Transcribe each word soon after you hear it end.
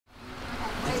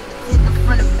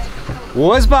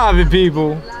What's poppin',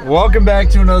 people? Welcome back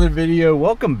to another video.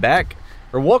 Welcome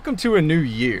to a new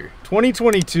year,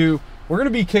 2022. We're gonna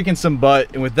be kicking some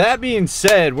butt, and with that being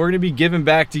said, we're gonna be giving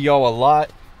back to y'all a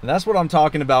lot, and that's what I'm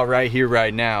talking about right here,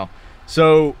 right now.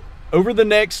 So over the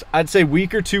next, I'd say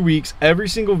week or 2 weeks, every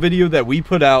single video that we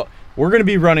put out, we're gonna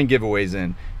be running giveaways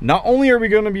in. Not only are we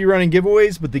gonna be running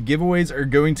giveaways, but the giveaways are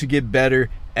going to get better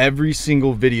every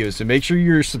single video. So make sure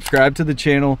you're subscribed to the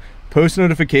channel, post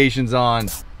notifications on.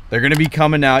 They're gonna be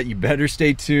coming out. You better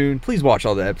stay tuned. Please watch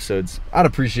all the episodes. I'd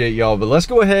appreciate y'all, but let's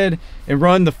go ahead and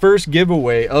run the first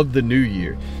giveaway of the new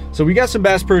year. So we got some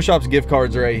Bass Pro Shops gift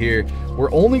cards right here. We're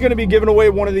only gonna be giving away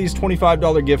one of these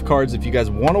 $25 gift cards. If you guys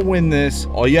wanna win this,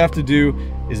 all you have to do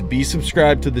is be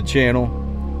subscribed to the channel,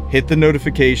 hit the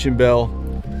notification bell,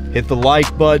 hit the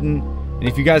like button, and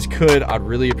if you guys could, I'd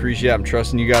really appreciate it. I'm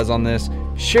trusting you guys on this.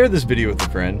 Share this video with a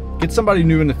friend, get somebody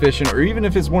new into fishing, or even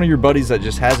if it's one of your buddies that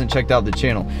just hasn't checked out the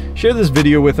channel, share this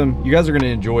video with them. You guys are gonna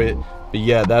enjoy it. But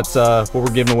yeah, that's what we're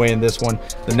giving away in this one.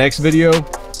 The next video,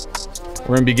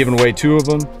 we're gonna be giving away 2 of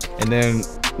them, and then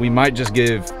we might just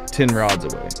give 10 rods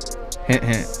away. Hint,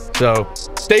 hint. So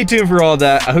stay tuned for all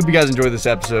that. I hope you guys enjoy this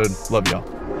episode. Love y'all.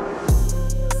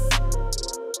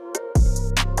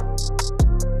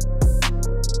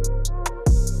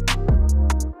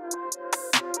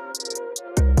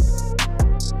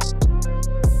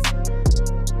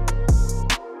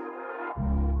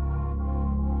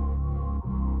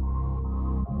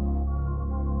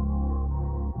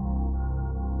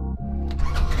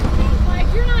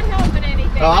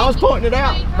 Oh, I was pointing it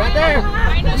out right there.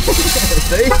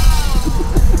 See?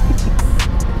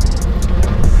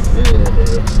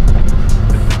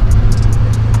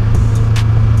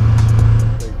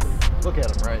 Look at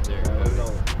them right there.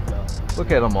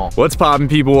 Look at them all. What's poppin',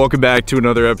 people? Welcome back to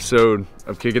another episode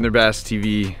of Kicking Their Bass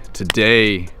TV.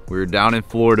 Today, we're down in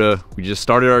Florida. We just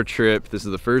started our trip. This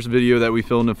is the first video that we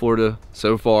filmed in Florida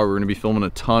so far. We're gonna be filming a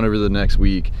ton over the next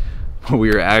week.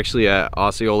 We are actually at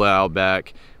Osceola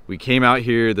Outback. We came out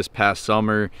here this past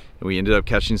summer and we ended up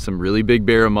catching some really big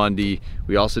barramundi.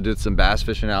 We also did some bass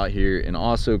fishing out here and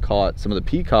also caught some of the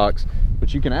peacocks,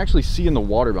 which you can actually see in the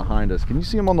water behind us. Can you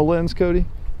see them on the lens, Cody?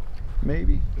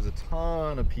 Maybe. There's a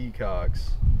ton of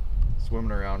peacocks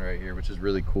swimming around right here, which is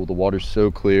really cool. The water's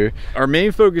so clear. Our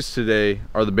main focus today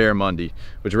are the barramundi,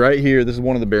 which right here, this is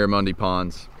one of the barramundi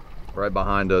ponds right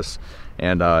behind us.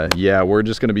 And yeah, we're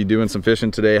just gonna be doing some fishing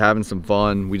today, having some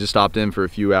fun. We just stopped in for a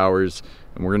few hours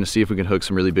and we're gonna see if we can hook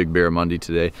some really big barramundi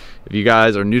today. If you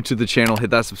guys are new to the channel, hit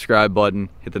that subscribe button,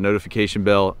 hit the notification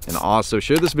bell, and also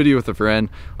share this video with a friend.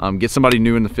 Get somebody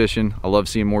new in the fishing. I love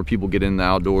seeing more people get in the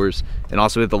outdoors. And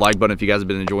also hit the like button if you guys have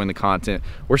been enjoying the content.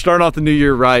 We're starting off the new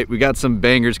year right. We got some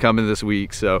bangers coming this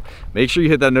week, so make sure you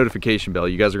hit that notification bell.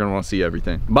 You guys are gonna wanna see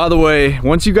everything. By the way,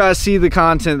 once you guys see the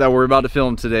content that we're about to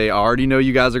film today, I already know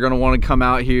you guys are gonna wanna come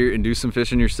out here and do some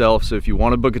fishing yourself. So if you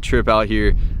wanna book a trip out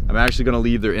here, I'm actually gonna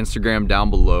leave their Instagram down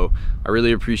below. I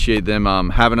really appreciate them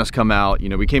having us come out. You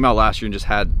know, we came out last year and just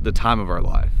had the time of our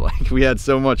life. Like, we had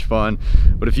so much fun.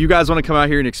 But if you guys want to come out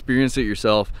here and experience it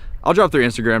yourself, I'll drop their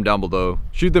Instagram down below.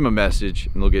 Shoot them a message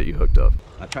and they'll get you hooked up.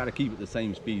 I try to keep it the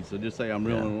same speed. So just say I'm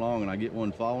reeling along and I get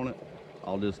one following it,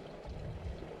 I'll just,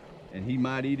 and he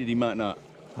might eat it, he might not.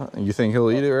 You think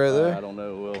he'll eat it right there? I don't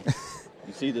know. Well,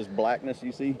 you see this blackness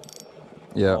you see?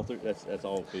 Yeah. All through, that's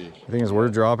all fish. You think it's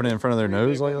worth dropping it in front of their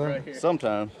nose like that? Right,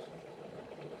 sometimes.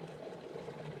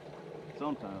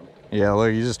 Sometimes. Yeah,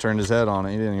 look, he just turned his head on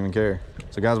it. He didn't even care.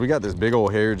 So guys, we got this big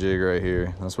old hair jig right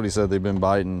here. That's what he said they've been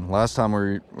biting. Last time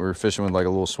we were fishing with like a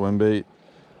little swim bait.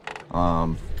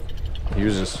 He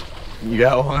was just, you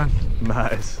got one?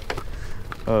 Nice.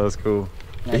 Oh, that's cool.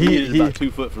 Now, he hit it about 2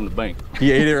 foot from the bank.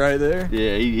 He ate it right there?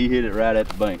 Yeah, he hit it right at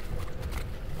the bank.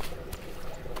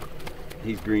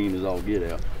 He's green as all get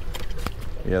out.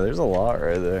 Yeah, there's a lot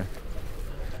right there.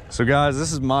 So guys,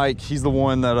 this is Mike. He's the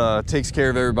one that takes care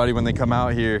of everybody when they come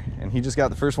out here, and he just got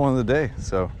the first one of the day,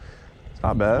 so it's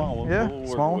not bad. Small one, yeah,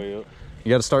 small one. Up. You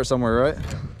got to start somewhere, right?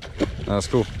 That's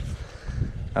cool.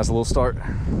 That's a little start.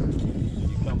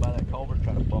 You come by that culvert,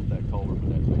 try to bump that culvert with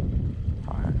that thing.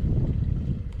 All right.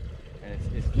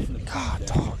 And it's getting the God,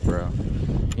 dog, bro.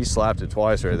 He slapped it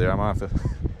twice right there. I'm gonna have to.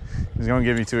 He's gonna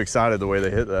get me too excited the way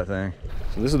they hit that thing.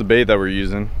 So this is the bait that we're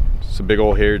using. It's a big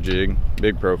old hair jig,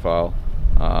 big profile.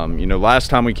 You know, last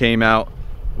time we came out,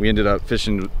 we ended up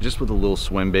fishing just with a little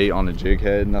swim bait on the jig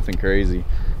head, nothing crazy.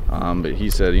 But he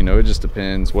said, you know, it just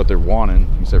depends what they're wanting.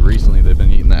 He said recently they've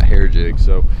been eating that hair jig,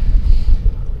 so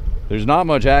there's not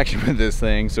much action with this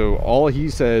thing. So all he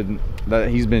said that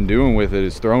he's been doing with it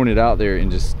is throwing it out there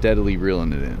and just steadily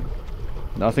reeling it in.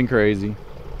 Nothing crazy.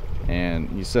 And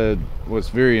he said what's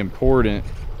very important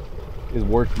is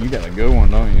working. You got a good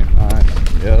one, don't you?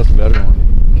 Nice. Yeah, that's a better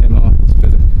one. Came off,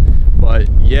 spit it. But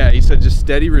yeah, he said just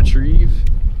steady retrieve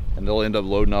and they'll end up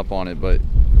loading up on it. But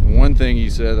one thing he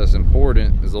said that's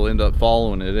important is they'll end up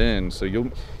following it in. So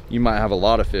you might have a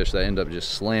lot of fish that end up just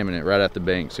slamming it right at the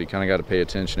bank. So you kind of got to pay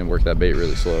attention and work that bait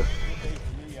really slow.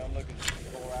 I'm looking for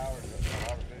 4 hours of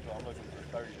artificial. I'm looking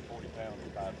for 30 to 40 pounds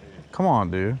of 5 fish. Come on,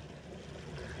 dude.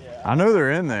 Yeah, I know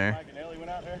they're in there. Mike and Ellie went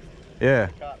out there. Yeah.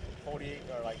 Caught 48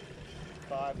 or like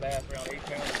 5 bass around 8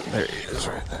 pounds. There he is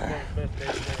right there. Best bait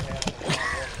they ever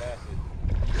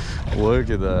had. Look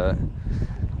at that.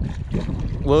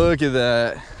 Look at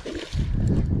that.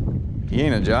 He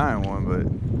ain't a giant one,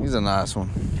 but he's a nice one.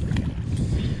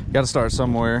 Got to start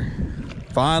somewhere.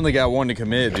 Finally got one to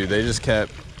commit, dude. They just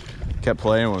kept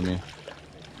playing with me.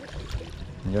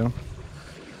 Yeah.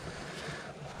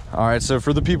 All right, so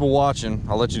for the people watching,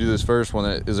 I'll let you do this first one.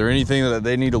 Is there anything that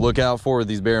they need to look out for with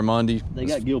these barramundi? They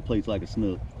got gill plates like a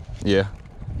snook. Yeah.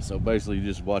 So basically, you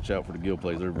just watch out for the gill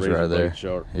plates. They're It's right razor there. blade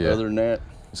sharp. Yeah. Other than that,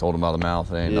 Just hold them by the mouth.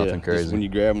 They ain't nothing just crazy. when you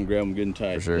grab them good and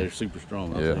tight. For sure. They're super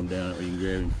strong. I'll Yeah. set them down where you can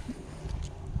grab them.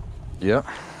 Yep.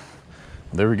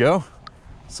 There we go.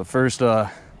 It's the first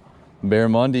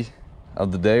barramundi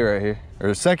of the day right here. Or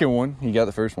the second one. You got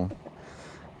the first one.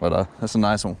 But that's a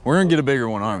nice one. We're gonna get a bigger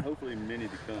one, aren't we? Hopefully many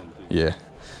to come too. Yeah.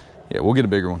 Yeah, we'll get a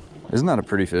bigger one. Isn't that a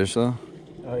pretty fish though?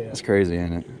 Oh yeah. It's crazy,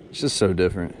 ain't it? It's just so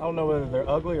different. I don't know whether they're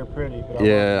ugly or pretty, but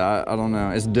Yeah, I don't know.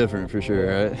 It's different for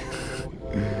sure, right?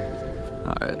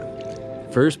 All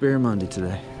right. First barramundi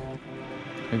today.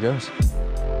 Here goes.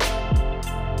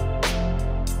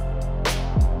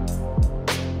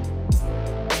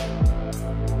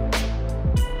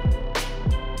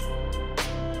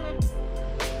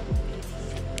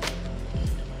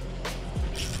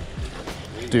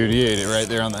 Dude, he ate it right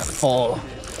there on that fall.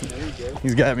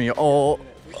 He's got me all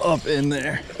up in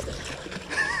there.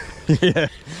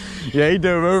 Yeah, he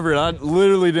dove over it. I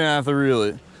literally didn't have to reel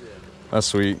it. That's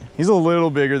sweet. He's a little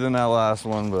bigger than that last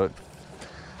one, but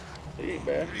He ain't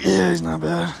bad. yeah, he's not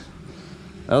bad.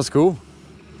 That was cool.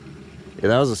 Yeah,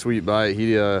 that was a sweet bite.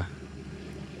 He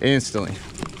instantly.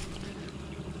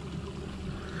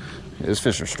 This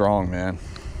fish are strong, man.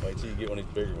 Wait till you get one of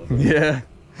these bigger ones. Yeah,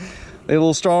 they're a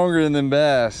little stronger than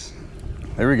bass.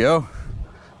 There we go.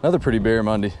 Another pretty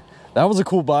barramundi. That was a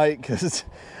cool bite because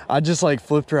I just like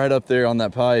flipped right up there on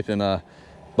that pipe, and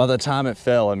by the time it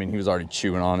fell, I mean, he was already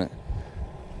chewing on it.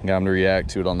 Got him to react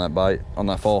to it on that bite, on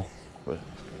that fall. But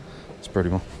it's a pretty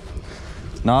one.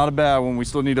 Not a bad one. We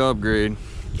still need to upgrade.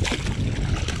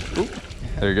 Oop.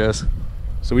 There he goes.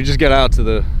 So we just got out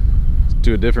to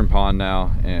a different pond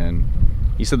now, and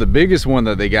he said the biggest one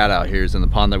that they got out here is in the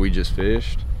pond that we just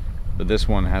fished, but this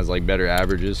one has like better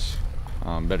averages,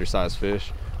 better sized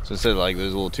fish. So instead of like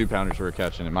those little 2-pounders we're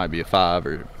catching, it might be a 5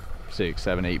 or 6,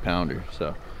 7, 8-pounder.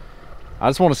 So I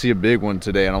just want to see a big one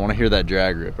today, and I want to hear that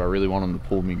drag rip. I really want him to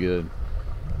pull me good.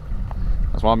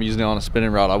 That's why I'm using it on a spinning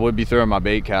rod. I would be throwing my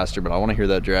bait caster, but I want to hear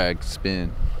that drag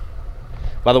spin.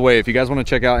 By the way, if you guys want to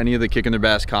check out any of the Kicking Their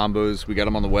Bass combos, we got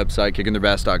them on the website,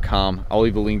 kickingtheirbass.com. I'll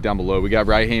leave a link down below. We got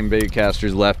right hand bait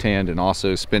casters, left hand, and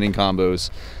also spinning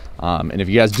combos. And if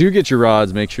you guys do get your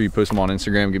rods, make sure you post them on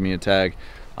Instagram, give me a tag,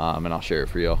 and I'll share it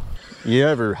for y'all. You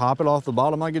ever hop it off the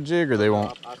bottom like a jig, or they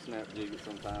won't? I snap jig it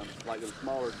sometimes. Like the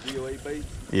smaller GOA baits,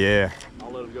 Yeah.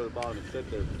 I'll let them go to the bottom and sit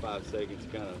there for 5 seconds,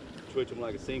 kind of twitch them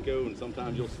like a Cinco, and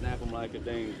sometimes you'll snap them like a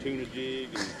dang tuna jig.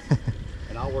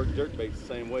 And I'll work jerk baits the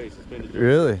same way, suspended jerk.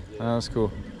 Really? Baits, yeah, Oh, that's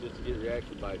cool. just to get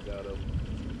reaction bites out of them.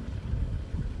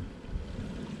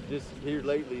 Just here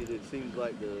lately, it seems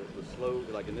like the slow,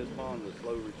 like in this pond, the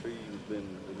slow retrieve has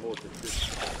been more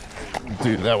consistent.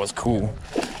 Dude, that was cool.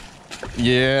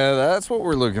 Yeah, that's what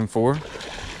we're looking for.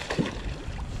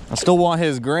 I still want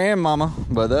his grandmama,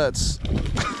 but that's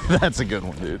a good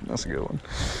one, dude. That's a good one.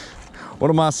 What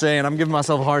am I saying? I'm giving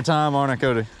myself a hard time, aren't I,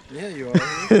 Cody? Yeah, you are.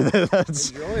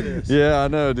 Enjoy this. Yeah, I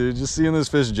know, dude. Just seeing this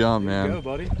fish jump, man. Go,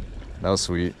 buddy. That was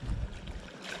sweet.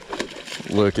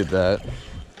 Look at that.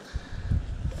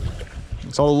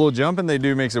 It's all the little jumping they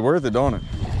do makes it worth it, don't it?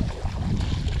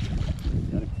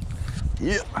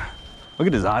 Yeah. Look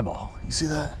at his eyeball. You see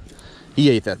that? He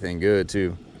ate that thing good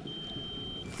too.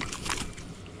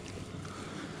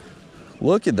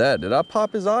 Look at that. Did I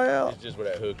pop his eye out? It's just where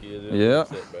that hook is. Yeah.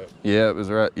 Yeah, it was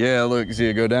right. Yeah, look, you see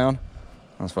it go down?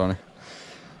 That's funny.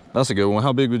 That's a good one.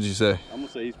 How big would you say? I'm gonna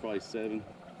say he's probably 7.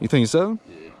 You think he's 7?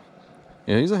 Yeah.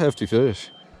 Yeah, he's a hefty fish.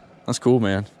 That's cool,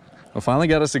 man. We finally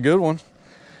got us a good one.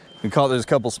 We caught there's a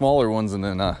couple smaller ones, and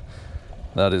then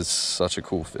that is such a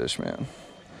cool fish, man.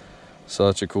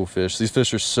 Such a cool fish. These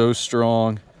fish are so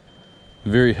strong,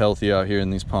 very healthy out here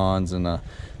in these ponds, and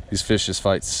these fish just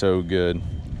fight so good.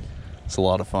 It's a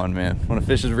lot of fun, man. When a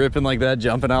fish is ripping like that,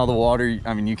 jumping out of the water,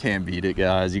 I mean, you can't beat it,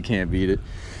 guys. You can't beat it.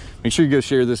 Make sure you go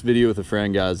share this video with a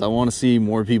friend, guys. I want to see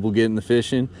more people get into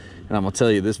fishing, and I'm gonna tell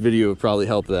you, this video would probably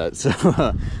help that. So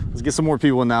let's get some more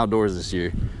people in the outdoors this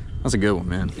year. That's a good one,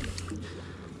 man.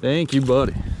 Thank you,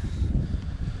 buddy.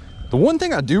 The one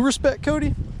thing I do respect,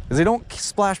 Cody, is they don't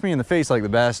splash me in the face like the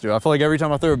bass do. I feel like every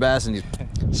time I throw a bass and he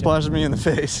splashes me in the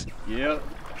face. Yep,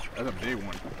 that's a big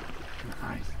one.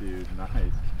 Nice, dude,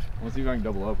 nice. Let's see if I can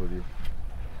double up with you.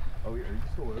 Oh, yeah, are you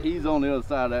still there? He's on the other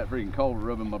side of that freaking culvert,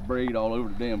 rubbing my braid all over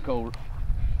the damn culvert.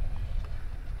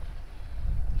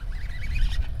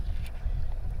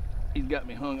 He's got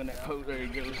me hung in that hose. There he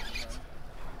goes.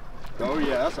 Oh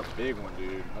yeah, that's a big one,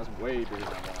 dude. That's way bigger than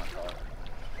one I caught.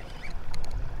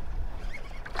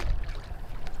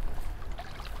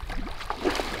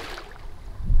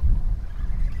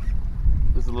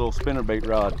 This is a little spinnerbait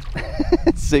rod.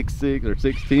 6'6" or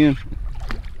 6'10".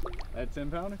 That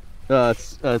 10-pounder?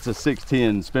 It's a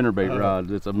 6'10" spinnerbait rod.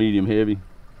 It's a medium heavy.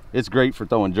 It's great for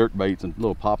throwing jerk baits and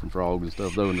little popping frogs and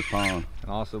stuff though in the pond.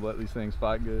 And also let these things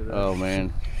fight good. Oh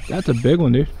man, That's a big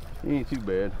one, dude. he ain't too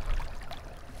bad.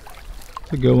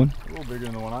 It's a good one. A little bigger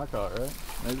than the one I caught, right?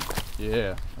 Maybe?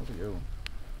 Yeah, that's a good one.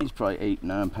 He's probably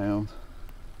 8-9 pounds.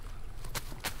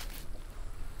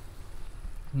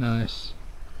 Nice.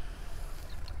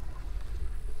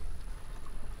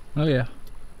 Oh yeah.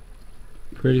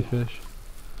 Pretty fish.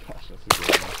 Gosh, that's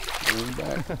a good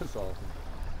one. Back. That's awesome.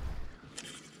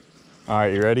 All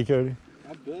right, you ready, Cody?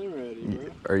 I've been ready,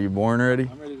 bro. Are you born ready?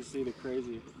 I'm ready to see the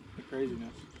craziness.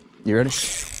 You ready?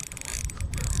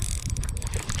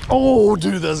 Oh,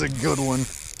 dude, that's a good one.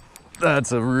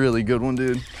 That's a really good one,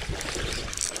 dude.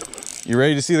 You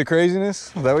ready to see the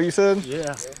craziness? Is that what you said?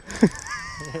 Yeah.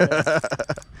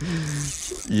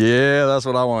 Yeah, that's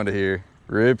what I wanted to hear.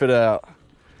 Rip it out.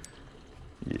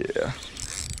 Yeah.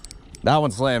 That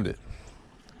one slammed it.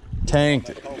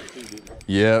 Tanked it.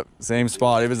 Yep, same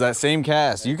spot. It was that same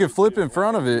cast. You could flip in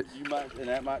front of it. And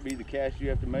that might be the cast you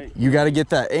have to make. You got to get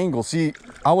that angle. See,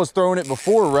 I was throwing it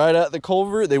before right at the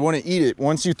culvert. They want to eat it.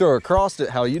 Once you throw across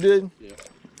it, how you did. Yeah.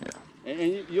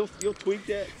 And you'll tweak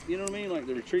that. You know what I mean? Like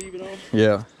the retrieve and all.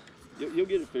 Yeah. You'll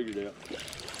get it figured out.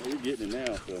 Well, you're getting it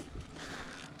now, so.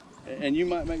 And you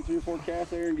might make 3 or 4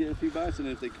 casts there and get a few bites, and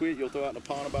if they quit, you'll throw out in the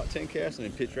pond about 10 casts and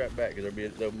then pitch right back because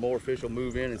the more fish will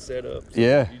move in and set up. So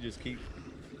yeah. You just keep.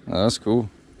 Oh, that's cool.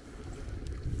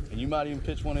 And you might even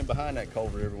pitch one in behind that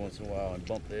culvert every once in a while and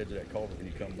bump the edge of that culvert when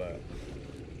you come back.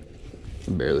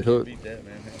 Barely hooked. Beat that,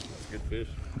 man. That's good fish.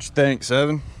 What you think?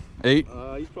 7, 8?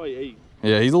 He's probably 8.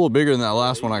 Yeah, he's a little bigger than that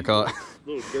last one I caught. A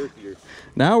little girthier.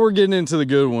 Now we're getting into the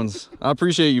good ones. I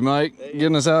appreciate you, Mike,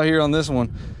 getting us out here on this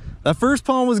one. That first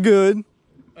pond was good,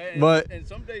 but and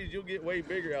some days you'll get way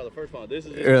bigger out of the first pond. This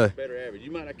is really? A better average.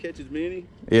 You might not catch as many.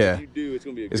 Yeah. If you do, it's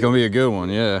gonna be a good it's gonna be a good one.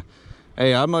 Yeah.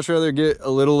 Hey, I'd much rather get a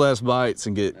little less bites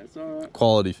and get That's all right.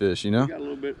 quality fish, you know? We got a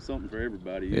little bit of something for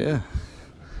everybody. Yeah.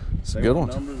 It's a They good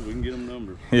want one. Numbers, we can get them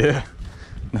numbers. Yeah.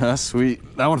 No, that's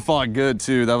sweet. That one fought good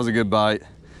too. That was a good bite.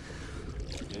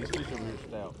 Yeah, these fish over here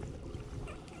stout.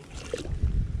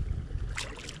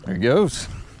 There he goes.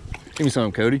 Give me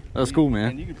some, Cody. That's cool,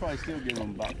 man. And you can probably still give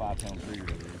them about 5 pound trees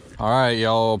over here. All right,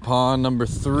 y'all. Pond number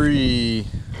 3.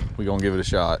 We're gonna give it a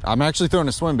shot. I'm actually throwing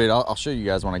a swim bait. I'll show you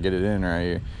guys when I get it in right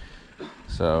here.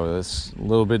 So it's a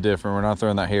little bit different. We're not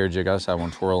throwing that hair jig. I just had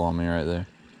one twirl on me right there.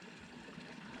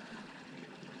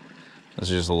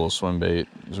 This is just a little swim bait.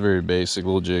 It's very basic,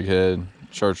 little jig head,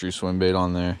 chartreuse swim bait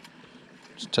on there.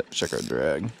 Just check our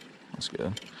drag. That's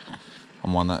good.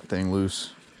 I'm on that thing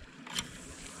loose.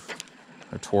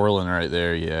 They're twirling right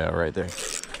there. Yeah, right there.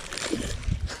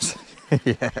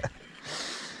 Yeah.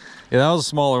 Yeah, that was a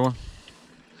smaller one.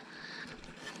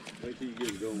 Wait till you get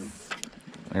it going.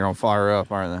 They're gonna fire up,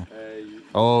 aren't they?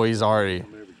 Oh, he's already.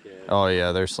 Oh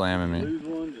yeah, they're slamming me. Lose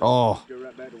one, just Oh, go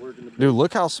right back to work in the dude,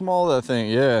 look how small that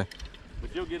thing. Yeah.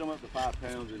 But you'll get them up to 5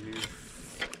 pounds in here.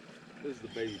 This is the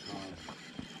baby pond.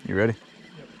 You ready?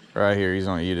 Yep. Right here, he's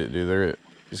gonna eat it, dude. They're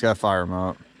just gotta fire him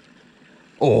up.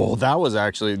 Oh, that was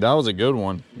a good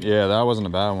one. Yeah, that wasn't a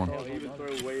bad one. They'll even throw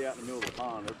way out in the middle of the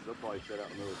pond. They'll probably set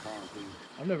out in the middle of the pond too.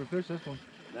 I've never fished this one.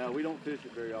 No, we don't fish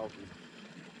it very often.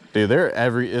 Dude,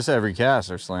 it's every cast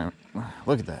they're slamming.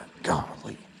 Look at that.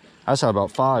 Golly. I just had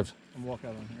about 5. I'm walk out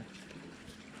on here.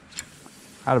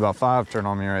 I had about 5 turn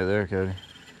on me right there, Cody.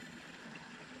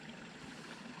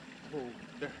 Oh,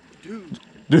 dude.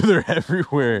 Dude, they're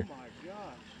everywhere. Oh my gosh.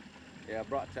 Yeah, I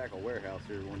brought Tackle Warehouse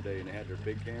here one day and they had their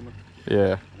big camera.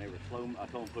 Yeah. And they were slow. I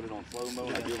told them put it on slow mo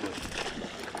and I gave them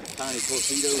a tiny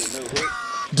torpedo with no hook.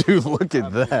 Dude, look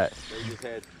at that. They just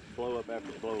had blow up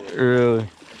after blow up. Really?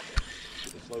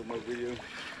 The slow mo video.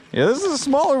 Yeah, this is a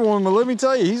smaller one, but let me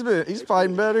tell you, he's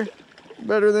fighting better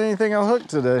than anything I hooked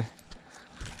today.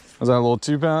 Was that a little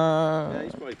 2 pound? Yeah,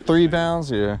 he's probably 3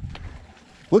 pounds, yeah.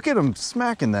 Look at him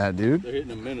smacking that, dude. They're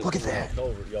hitting a minute. Look at that.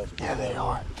 Culvert, Yeah, they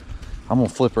are. I'm gonna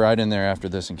flip right in there after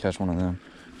this and catch one of them.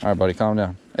 All right, buddy, calm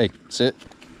down. Hey, sit.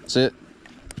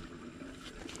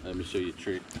 Let me show you a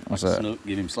trick. What's that? Snook,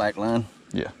 give him slack line.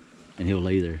 Yeah. And he'll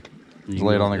lay there. Just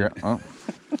lay it on the ground. Oh.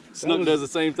 Snook does the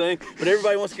same thing, but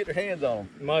everybody wants to get their hands on them.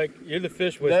 Mike, you're the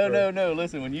fish whisperer. No.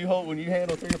 Listen, when you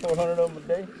handle 300 or 400 of them a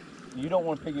day, you don't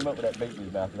want to pick him up with that bait in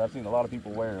his mouth. Because I've seen a lot of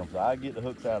people wear them, so I get the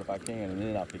hooks out if I can, and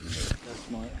then I pick them up. That's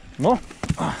smart. No.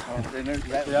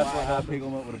 That's why I pick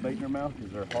them up with a bait in their mouth,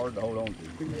 because they're hard to hold on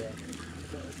to. Yeah.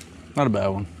 Not a bad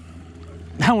one.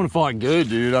 That one fought good,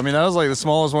 dude. I mean, that was like the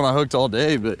smallest one I hooked all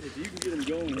day, but. If you can get them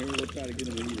going here, we'll try to get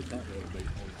them to eat a top water bait.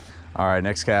 All right,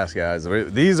 next cast, guys.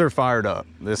 These are fired up.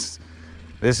 This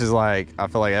is like, I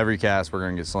feel like every cast we're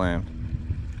gonna get slammed.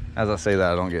 As I say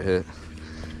that, I don't get hit.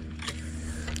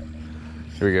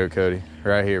 Here we go, Cody.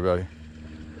 Right here, buddy.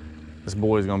 This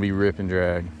boy's gonna be rip and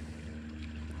drag.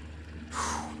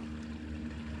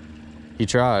 He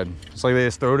tried. It's like they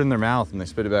just throw it in their mouth and they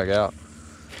spit it back out.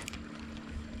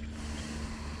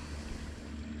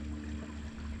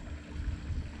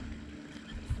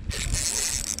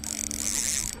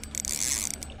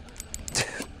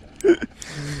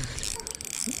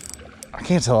 I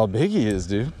can't tell how big he is,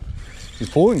 dude. He's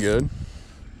pulling good.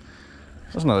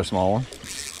 There's another small one.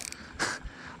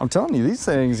 I'm telling you, these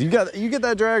things, you get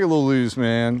that drag a little loose,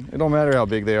 man. It don't matter how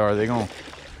big they are, they're gonna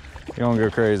go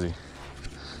crazy.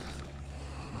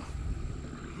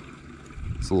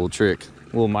 It's a little trick, a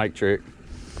little Mike trick.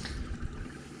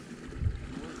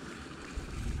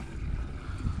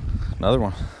 Another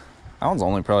one. That one's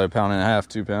only probably 1.5 pounds,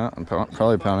 2 pounds,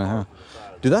 probably 1.5 pounds.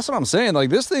 Dude, that's what I'm saying. Like,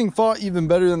 this thing fought even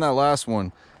better than that last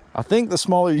one. I think the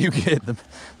smaller you get,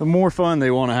 the more fun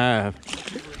they want to have.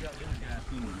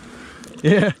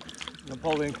 Yeah.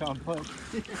 Napoleon complex.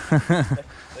 They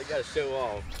gotta show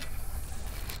off.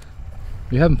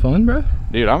 You having fun, bro?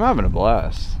 Dude, I'm having a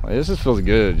blast. Like, this just feels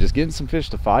good. Just getting some fish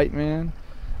to fight, man.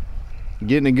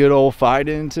 Getting a good old fight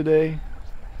in today.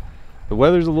 The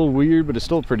weather's a little weird, but it's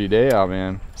still a pretty day out,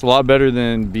 man. It's a lot better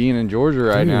than being in Georgia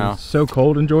right now. It's so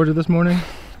cold in Georgia this morning.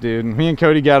 Dude, me and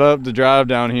Cody got up to drive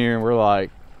down here, and we're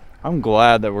like, I'm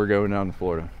glad that we're going down to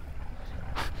Florida.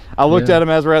 I looked at him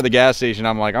as we're at the gas station.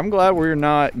 I'm like, I'm glad we're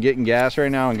not getting gas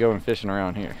right now and going fishing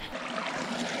around here.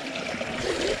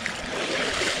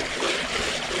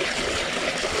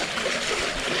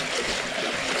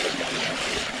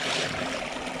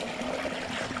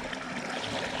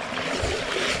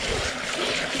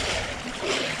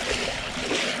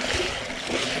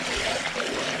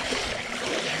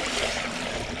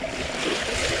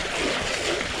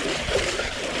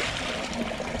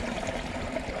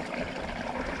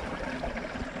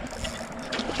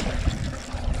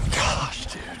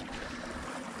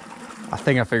 I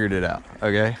think I figured it out,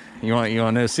 okay? You want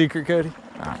to know a secret, Cody?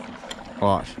 All right,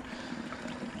 watch.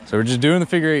 So we're just doing the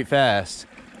figure 8 fast,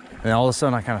 and then all of a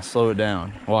sudden I kind of slow it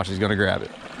down. Watch, he's gonna grab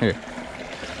it. Here.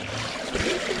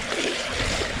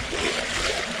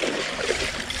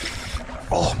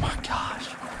 Oh my gosh.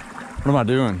 What am I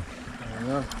doing? I don't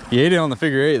know. He ate it on the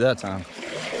figure 8 that time.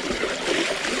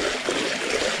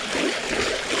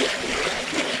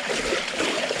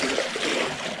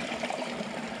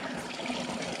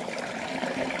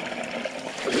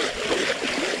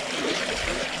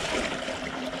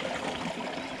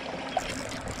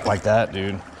 Like that,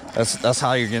 dude. That's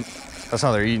how you're getting. That's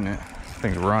how they're eating it.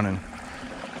 Thing's running.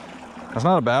 That's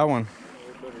not a bad one.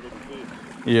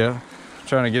 Yeah,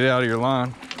 trying to get it out of your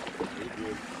line.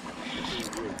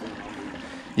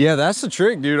 Yeah, that's the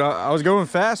trick, dude. I was going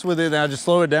fast with it, and I just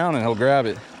slow it down, and he'll grab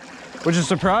it, which is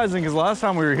surprising because last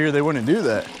time we were here, they wouldn't do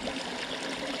that. You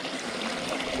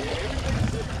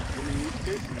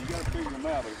gotta figure them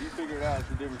out, but if you figure it out, it's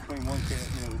the difference between one fish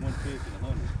and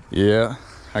 100. Yeah,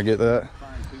 I get that.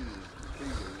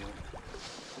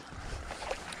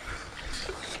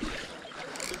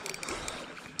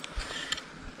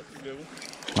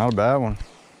 Not a bad one.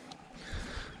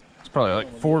 It's probably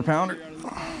like 4 pounder.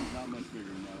 Not much bigger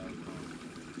than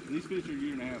that. These fish are 1.5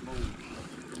 years old.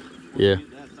 Yeah.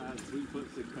 That size, we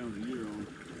put 6 pounds a year on.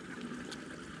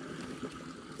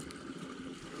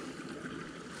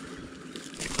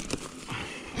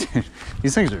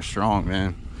 These things are strong,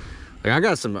 man. Like I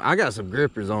got some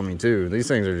grippers on me too. These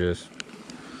things are they're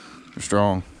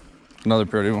strong. Another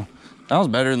pretty one. That was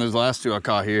better than those last 2 I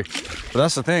caught here. But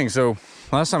that's the thing. So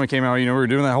last time I came out, we were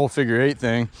doing that whole figure 8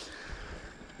 thing.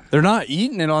 They're not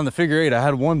eating it on the figure 8. I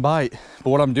had 1 bite, but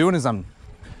what I'm doing is I'm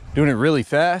doing it really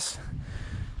fast.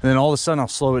 And then all of a sudden I'll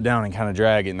slow it down and kind of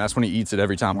drag it, and that's when he eats it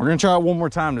every time. We're gonna try it one more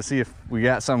time to see if we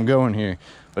got something going here.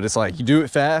 But it's like, you do it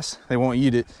fast, they won't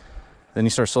eat it. Then you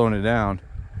start slowing it down.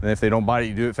 And if they don't bite it,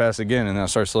 you do it fast again, and then I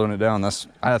start slowing it down.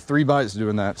 I have 3 bites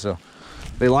doing that, so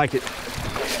they like it.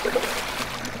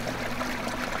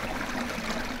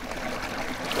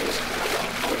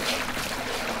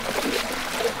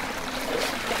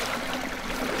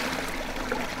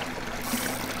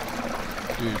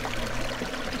 Dude,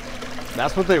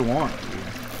 that's what they want, dude.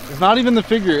 It's not even the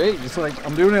figure 8. It's like,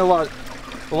 I'm doing it a lot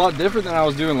different than I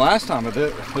was doing last time, but they're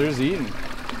just eating.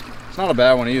 It's not a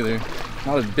bad one either.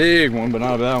 Not a big one, but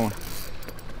not a bad one.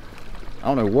 I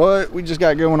don't know what we just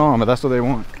got going on, but that's what they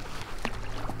want.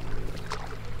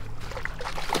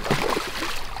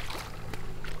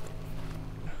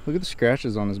 Look at the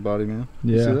scratches on his body, man.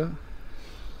 Yeah. You see that?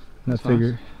 That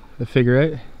figure, nice. The figure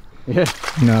 8? Yeah.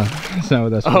 No, that's not what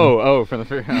that's from. Oh, from the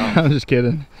figure. Oh. I'm just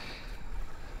kidding.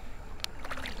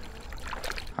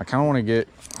 I kind of want to get.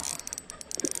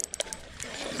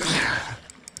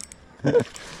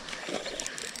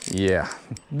 Yeah,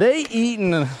 they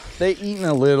eating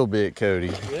a little bit,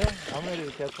 Cody. Yeah, I'm ready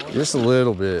to catch one. Just a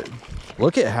little bit.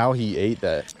 Look at how he ate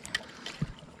that.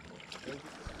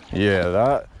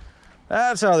 Yeah,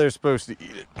 that's how they're supposed to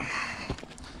eat it.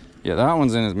 Yeah, that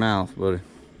one's in his mouth, buddy.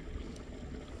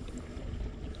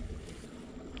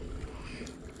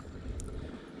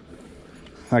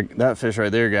 Like that fish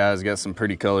right there, guys, got some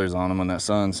pretty colors on him when that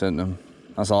sun's hitting him.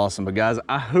 That's awesome. But guys,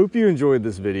 I hope you enjoyed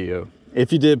this video.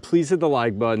 If you did, please hit the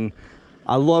like button.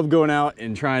 I love going out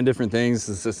and trying different things.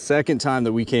 This is the second time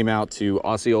that we came out to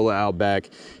Osceola Outback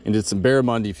and did some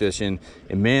barramundi fishing.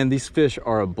 And man, these fish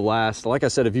are a blast. Like I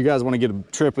said, if you guys want to get a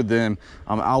trip with them,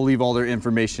 I'll leave all their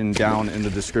information down in the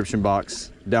description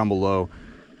box down below.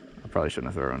 I probably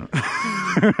shouldn't have thrown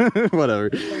it. Whatever.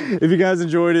 If you guys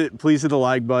enjoyed it, please hit the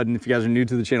like button. If you guys are new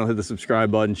to the channel, hit the subscribe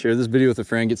button. Share this video with a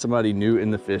friend. Get somebody new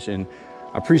in the fishing.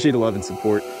 I appreciate the love and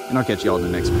support, and I'll catch y'all in the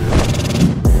next video.